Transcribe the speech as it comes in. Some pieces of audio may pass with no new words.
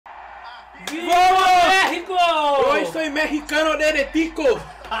¡Vamos! México! Hoy soy mexicano de tico.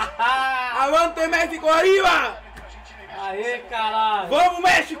 Avante México arriba! Aê, caralho! Vamos,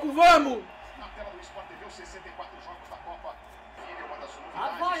 México, vamos! Na tela do Sport TV, os 64 jogos da Copa. Filha, uma das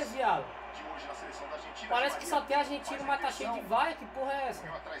Ah, vai, viado! de hoje na seleção da Argentina. Parece que só tem Argentina, mas tá cheio de vaia. Que porra é essa?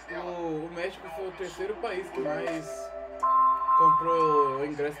 Atrás dela. O México foi o terceiro país que mais comprou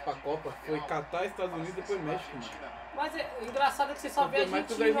ingresso pra Copa. Foi Catar, Estados Unidos e depois México. Mano. Mas o engraçado é que você só vê Mais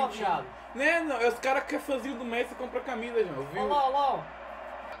que os Argentina, ó, argentinos. viado. Né, não, é os caras que é fãzinho do Messi compram camisa, já, viu? Olha lá, olha lá, ó.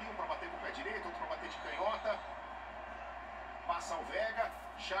 Um pra bater com o pé direito, outro pra bater de canhota. Passa o Vega.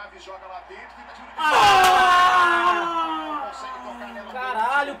 Chave joga lá dentro. Tenta tiro de Ah! consegue tocar nela.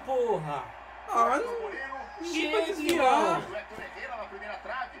 Caralho, porra! Ah, não. Moreno. Ninguém vai Gente, desviar. mano. O Héctor Herrera na primeira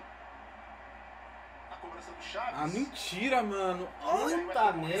trave. A cobrança do Chaves. Ah, mentira, mano.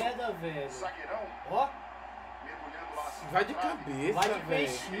 Puta merda, velho. Zagueirão Ó, mergulhando lá na Vai de trave. cabeça, vai de velho.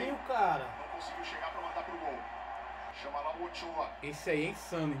 peixinho, cara. Não conseguiu chegar pra mandar pro gol. Chama lá o Ochoa. Esse aí é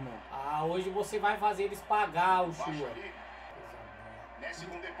insano, irmão. Ah, hoje você vai fazer eles pagar o Baixo Chua. ali. Desce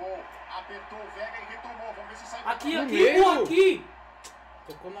com o Depô. Apertou o Vega e retomou. Vamos ver se sai. Aqui, No aqui, meio. pô, aqui!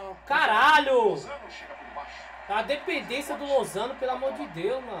 Tocou na... Caralho! Lozano chega por baixo. A dependência do Lozano, pelo amor de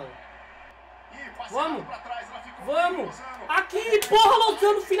Deus, mano. E passa Vamos. pra trás, ela ficou Vamos! Lozano. Aqui, porra,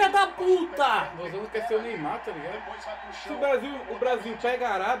 Lozano, filha da puta! Nós vamos quer ser o Neymar, tá ligado? Depois vai pro Se chão. o Brasil pega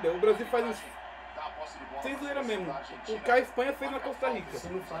a Arábia, o Brasil faz uns... Dá a posse de bola Sem pra zoeira mesmo. da Argentina. O que a Espanha fez na Costa Rica. Você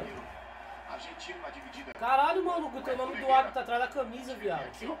não faz? Argentina na dividida. Caralho, maluco, o teu nome do árbitro tá atrás da camisa, viado.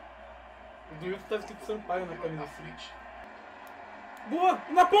 Aqui, ó. O do Wilton tá escrito Sampaio na camisa Na assim. frente. Boa!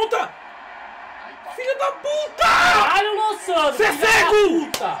 Na ponta! Aí passa. Filho da puta! Caralho, Lozano! Cê é filha da cego!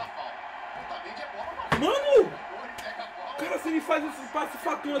 puta! Totalmente é bola. Mano! Ele pega a bola. Cara, você me faz esse passe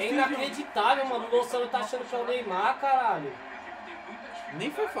facão É assim, gente. inacreditável, mano. O Lozano tá achando que é o Neymar, caralho. Nem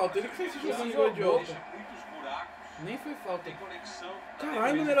foi falta, ele que fez esse jogando Esse igual idiota. Muitos buracos, Nem foi falta. tem conexão.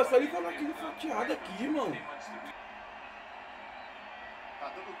 Caralho, mano, era só ele falar aquele fatiado aqui, irmão. Tá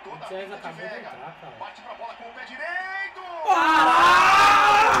dando toda a Gutierrez vida de acabou de Vega. entrar, cara. Bate pra bola com o pé direito.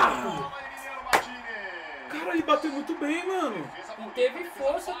 Ah! Bola, Emiliano Martínez. Cara, ele bateu muito bem, mano. Defesa E bonita, teve defesa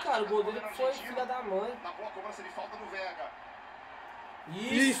força, fácil, cara. O gol bola dele na foi Argentina. filha da mãe. Na boa cobrança de falta do Vega.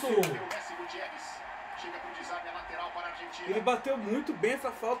 Isso! Pelo Messi, Gutierrez. Chega pro desarme a lateral para a Argentina. Ele bateu muito bem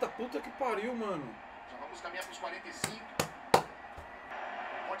essa falta, puta que pariu, mano. Já vamos caminhar para os 45.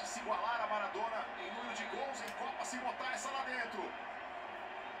 Pode se igualar a Maradona em número de gols em Copa se botar essa lá dentro.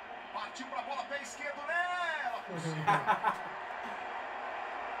 Partiu para a bola, pé esquerdo nela. Por cima.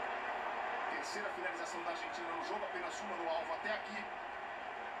 Terceira finalização da Argentina no jogo, apenas uma no alvo até aqui.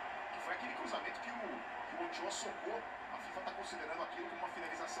 Que foi aquele cruzamento que o Ochoa socou. A FIFA está considerando aquilo como uma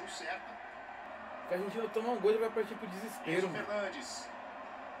finalização certa. Se a gente não toma um gol, ele vai partir pro desespero, Enzo mano. Fernandes.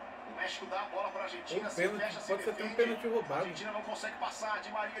 O México dá a bola para a Argentina, Ou se pênalti, fecha, se pode ser até um defende. pênalti A roubado. Argentina não consegue passar.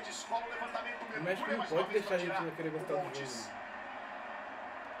 Di Maria descola o levantamento. O México não pode deixar a Argentina querer gostar do jogo.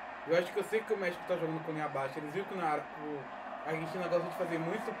 Eu acho que eu sei que o México tá jogando com linha abaixo. Eles viram que a Argentina gosta de fazer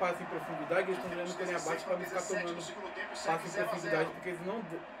muito passe em profundidade, eles estão jogando com linha abaixo para não ficar tomando passe em profundidade, porque eles não...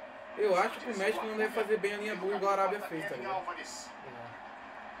 Eu acho que o México não deve fazer bem a linha boa igual a Arábia fez, tá ligado?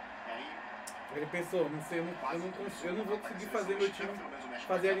 Ele pensou, não sei, eu não vou conseguir fazer meu time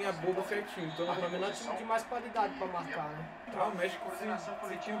fazer a linha boba certinho. Então, Ah, pelo menos é um time de mais qualidade pra marcar, né? tá, o México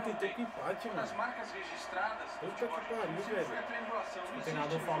esse time tentou com empate, Nas mano. marcas registradas, Puta que pariu, velho. foi a triangulação. O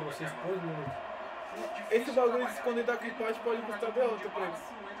treinador falou, você expôs muito. Esse bagulho de quando ele tá com empate pode custar derrota pra eles.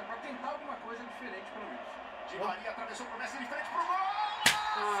 Pra tentar alguma coisa diferente, pelo menos. Di Maria atravessou pro Messi de frente pro gol.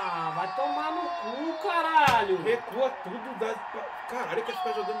 Ah, vai tomar no cu, caralho! Recua tudo da... Caralho, que a gente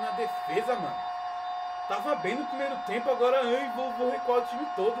tá jogando na defesa, mano. Tava bem no primeiro tempo, agora eu vou recuar o time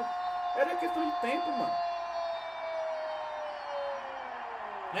todo. Era questão de tempo, mano.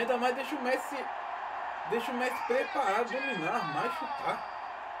 Ainda mais deixa o Messi preparar, dominar, armar e chutar.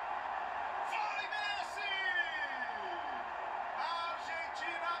 Vai, Messi! A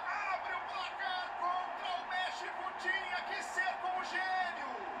Argentina abre o placar contra o México. Tinha que ser com o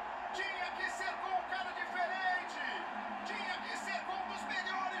gênio. Tinha que ser com um cara diferente. Tinha que ser com um dos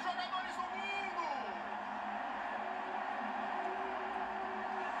melhores jogadores do mundo.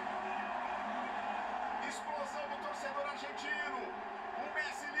 Explosão do torcedor argentino. O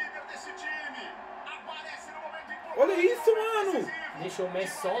Messi líder desse time. Aparece no momento importante. Olha isso, mano! Deixou o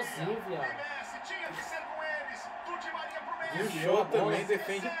Messi sozinho, viado. Messi tinha que ser com eles. Do Di Maria pro Messi. E o Show também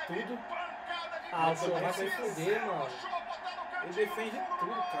defende tudo. Ah, o Show vai se fuder, mano. Ele defende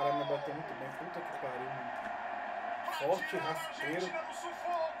tudo, cara, mas bateu muito bem. Puta que pariu, mano. Forte, rasteiro. No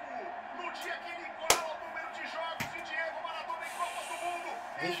sufoco. No dia que ele iguala o número de jogos de Diego Maradona em Copa do Mundo.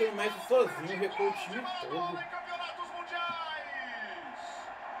 Deixa o Messi sozinho, recua o time todo. Campeonatos mundiais.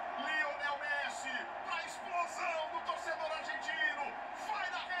 Lionel Messi para explosão do torcedor argentino. Vai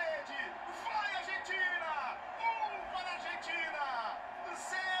na rede, vai Argentina. 1 para a Argentina,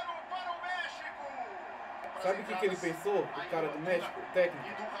 0 para o México. Sabe o que ele pensou? O cara do México, o técnico?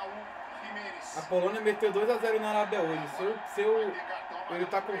 E do Raul Jiménez. A Polônia meteu 2 a 0 na Arábia hoje. Ele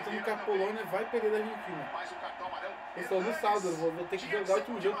tá contando que a Polônia vai perder da Argentina. Mais um cartão amarelo. Eu sou no saldo, eu vou ter que jogar o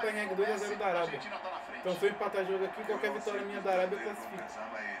último jogo pra ganhar 2 a 0 da Arábia. Então se eu empatar jogo aqui, qualquer vitória minha da Arábia classifica.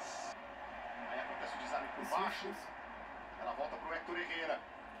 Aí acontece o desarme por baixo. Ela volta pro Héctor Herrera.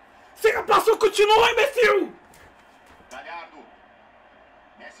 Siga, passou, continua, imbecil! Galhardo.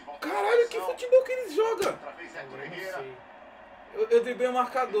 Messi volta. Caralho, que futebol que eles jogam! Outra vez Héctor Herrera. Eu driblei o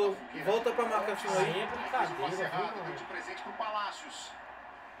marcador. Volta pra marcação Aí aí. é Passe brincadeira, errado, viu, deu de mano? presente pro Palácios.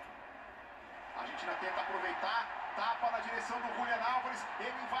 A Argentina tenta aproveitar. Tapa na direção do Julián Álvares.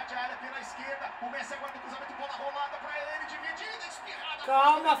 Ele invade a área pela esquerda. O Messi aguarda o cruzamento, bola rolada pra ele. Dividida, espirrada.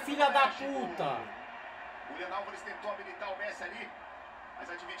 Calma, filha da puta! O Julián Álvares tentou habilitar o Messi ali. Mas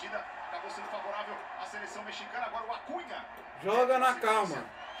a dividida acabou sendo favorável à seleção mexicana. Agora o Acunha. Joga na calma.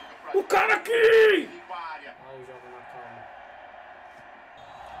 O cara aqui! Limpa a área. Aí joga na calma.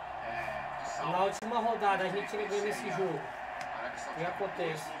 De salto. Na última rodada a Argentina ganhou esse jogo. A Arábia O que Saudita com 2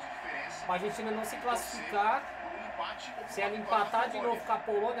 acontece? gols de diferença. Pra Argentina não se classificar, Um empate. se ela empatar de novo com a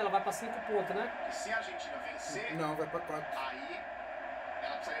Polônia, ela vai pra 5 pontos, né? E se a Argentina vencer, Não, vai pra 4. aí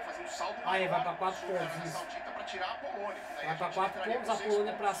ela precisaria fazer um saldo Aí vai pra maior 4 sobre a Arábia pontos, isso. Saudita pra tirar a Polônia. Que daí Vai pra Argentina 4 entraria pontos, com a 6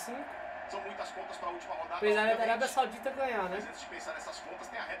 Polônia pra pontos. 5. São muitas contas para a última rodada. Precisaria da obviamente. Arábia Saudita ganhar, né? Mas antes de pensar nessas contas,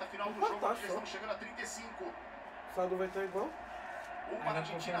 tem a reta final do Empatar jogo, onde só. estamos chegando a 35. O saldo vai estar igual. 1 para a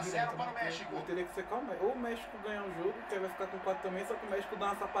Argentina, 0 para o México. Eu teria que secar o México. Ou o México ganhar o jogo, que aí vai ficar com 4 também, só que o México dá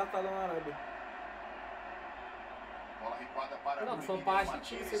uma sapatada na Arábia. Bola recuada para Não, o foi pra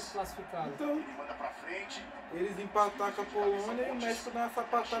Argentina ser desclassificado. Então, Ele manda para frente. eles empatar com a Polônia e o México dá uma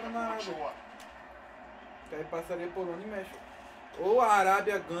sapatada na Arábia. Ochoa. Que aí passaria Polônia e México. Ou a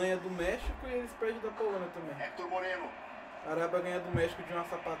Arábia ganha do México e eles perdem da Polônia também. Héctor Moreno. A Arábia ganha do México de uma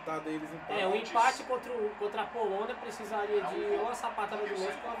sapatada e eles empatam. É, o empate contra a Polônia precisaria de ou a sapatada do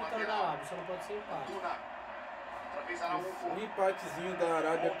México ou a vitória da Arábia, só não pode ser empate. Tuna. Outra vez Araújo. Um empatezinho da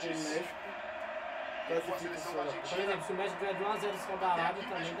Arábia com o México. Com a Classifica seleção só. da Por Argentina. exemplo, se o México ganhar de 1 a 0 só da Até Arábia, aqui o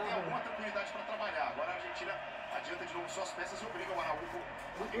também México dá tem alguma ruim. tranquilidade para trabalhar. Agora a Argentina adianta de novo suas peças e obriga o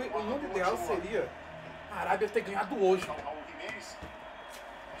Araújo. O mundo ideal seria a Arábia ter ganhado hoje. O Raul Jiménez.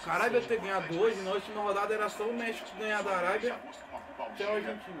 Se a Arábia ter ganhado hoje, na última rodada era só o México ganhar da Arábia até a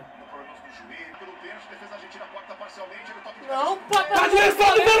Argentina. No problema do joelho, pelo pênalti, defesa da Argentina corta parcialmente, ele toca de Não, cabeça. papai! Tá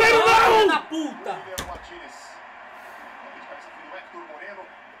direção do goleiro, não! Na puta! Oliver Martínez. Toque de cabeça do Héctor Moreno.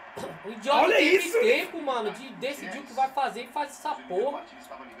 O idiota Olha teve isso! tempo, mano, de decidir o que vai fazer e faz essa Oliver porra. Martínez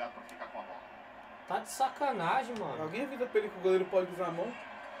estava ligado para ficar com a bola. Tá de sacanagem, mano. Alguém avisa pra ele que o goleiro pode usar a mão?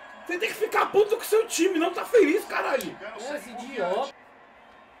 Você tem que ficar puto com o seu time, não tá feliz, caralho! É esse idiota.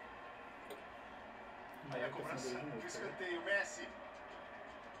 Aí a cobrança do escanteio, Messi.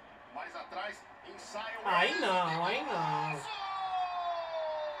 Mais atrás, ensaio. Aí não, aí não.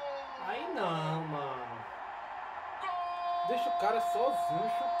 Aí não, mano. Deixa o cara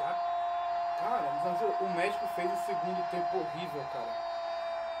sozinho chutar. Cara, mas o México fez o segundo tempo horrível, cara.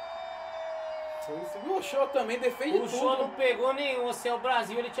 O Ochoa também defende O tudo. show não pegou nenhum. Se é o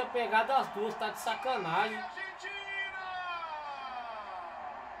Brasil, ele tinha pegado as duas. Tá de sacanagem. Argentina!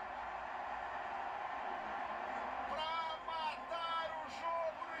 Pra matar o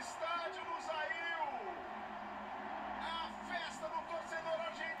jogo no estádio do Zail. A festa do torcedor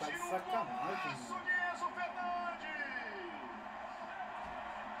argentino. Tá de sacanagem, Golaço mano. de Enzo Fernandes.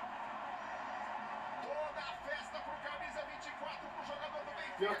 Toda a festa pro camisa 24, pro jogador do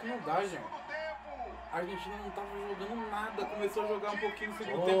Benfica. Pior que não dá, no gente. segundo tempo. A Argentina não tava jogando nada, começou a jogar um pouquinho no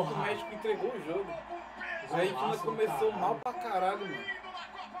segundo Porra. tempo, o México entregou o jogo. A Argentina Golaço do começou caralho. mal pra caralho, mano. Lindo na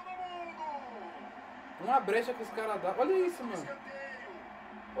Copa do Mundo. Uma brecha que os caras dão. Olha isso, mano. Escanteio.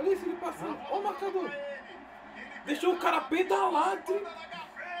 Olha isso ele passando. Olha o marcador. Ele Deixou o cara pedalar, manda na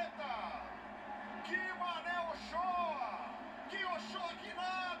gaveta. Que mané Ochoa. Que Ochoa que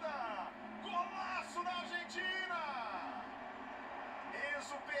nada. Golaço da Argentina.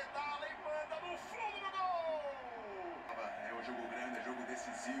 Enzo pedala e manda no fundo do gol. É um jogo grande, é jogo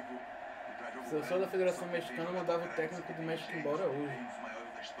decisivo. Se eu sou da Federação Mexicana, eu mandava o técnico do México embora hoje.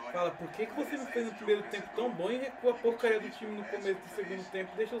 Fala, por que você não fez no primeiro tempo tão bom e recua a porcaria do time no começo do segundo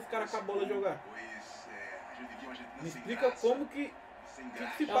tempo? Deixa os caras com a bola jogar. Me explica como que se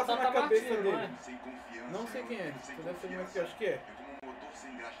É o passa na Tata cabeça Martino, dele. não é? Não sei quem é. Você deve ser mais que eu acho que é.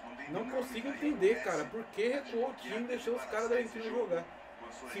 Não consigo entender, cara, por que recuou o time e deixou os caras da Argentina jogar.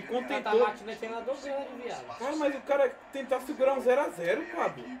 Se Tá contentou. batendo treinador grande, viado. Cara, mas o cara tentar segurar um 0x0,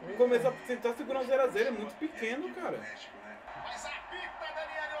 Pablo. Começar a tentar segurar um 0x0 é muito pequeno, cara. Mas apita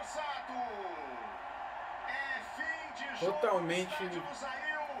Daniel Orsato. É fim de jogo. Totalmente. O estádio do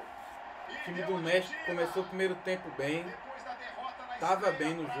Zail. O time do México começou o primeiro tempo bem. Depois da derrota na Tava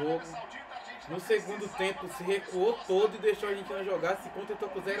estreia bem no pra jogo. Arábia Saudita, a Argentina No segundo precisava tempo se fazer recuou os todo e deixou a Argentina jogar. Se contentou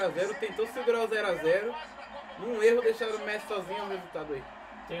com 0x0, tentou segurar o 0x0. Num erro deixaram o Messi sozinho o resultado aí.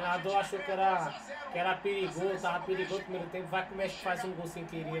 O treinador achou que era perigoso, tava perigoso no primeiro tempo, vai que o México faz um gol sem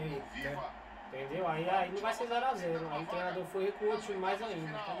querer aí, né? Entendeu? Aí não vai ser 0x0. Aí o treinador foi recuou o time mais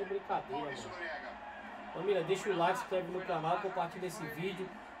ainda. Tá de brincadeira, mano. Família, deixa o like, se inscreve no canal, compartilha esse vídeo.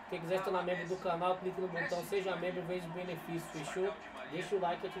 Quem quiser se tornar membro do canal, clique no botão Seja Membro, veja os benefícios, fechou? Deixa o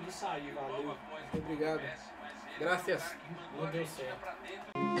like antes de sair, valeu. Obrigado. Graças. Não deu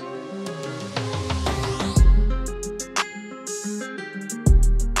certo.